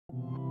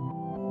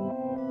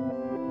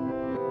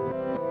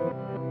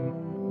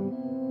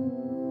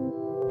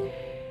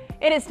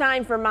It is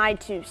time for my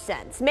 2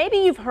 cents. Maybe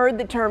you've heard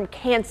the term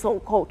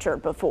cancel culture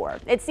before.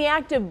 It's the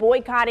act of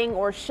boycotting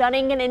or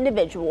shunning an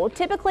individual,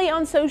 typically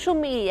on social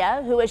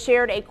media, who has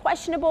shared a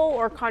questionable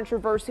or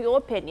controversial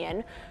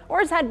opinion or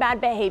has had bad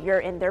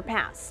behavior in their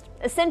past.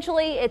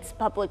 Essentially, it's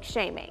public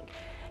shaming.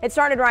 It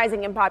started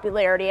rising in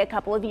popularity a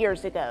couple of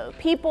years ago.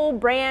 People,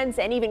 brands,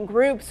 and even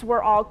groups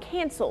were all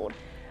canceled.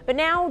 But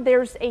now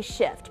there's a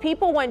shift.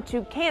 People want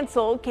to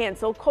cancel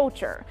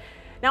culture.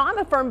 Now, I'm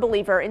a firm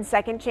believer in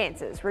second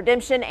chances,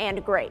 redemption,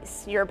 and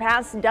grace. Your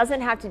past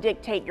doesn't have to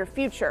dictate your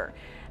future.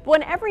 But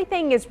when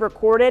everything is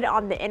recorded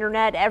on the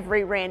internet,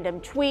 every random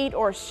tweet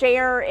or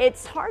share,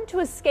 it's hard to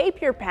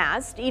escape your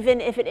past,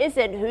 even if it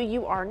isn't who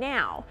you are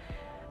now.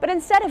 But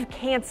instead of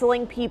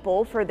canceling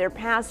people for their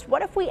past,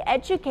 what if we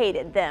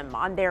educated them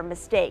on their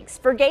mistakes,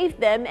 forgave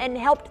them, and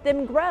helped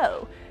them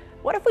grow?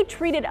 What if we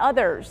treated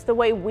others the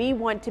way we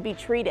want to be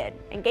treated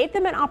and gave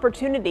them an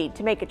opportunity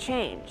to make a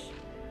change?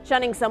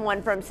 Shunning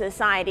someone from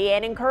society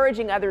and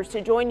encouraging others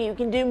to join you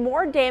can do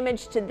more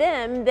damage to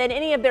them than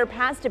any of their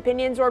past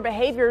opinions or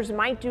behaviors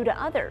might do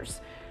to others.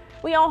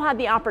 We all have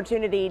the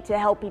opportunity to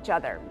help each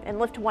other and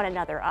lift one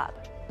another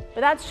up.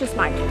 But that's just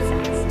my 2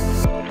 cents.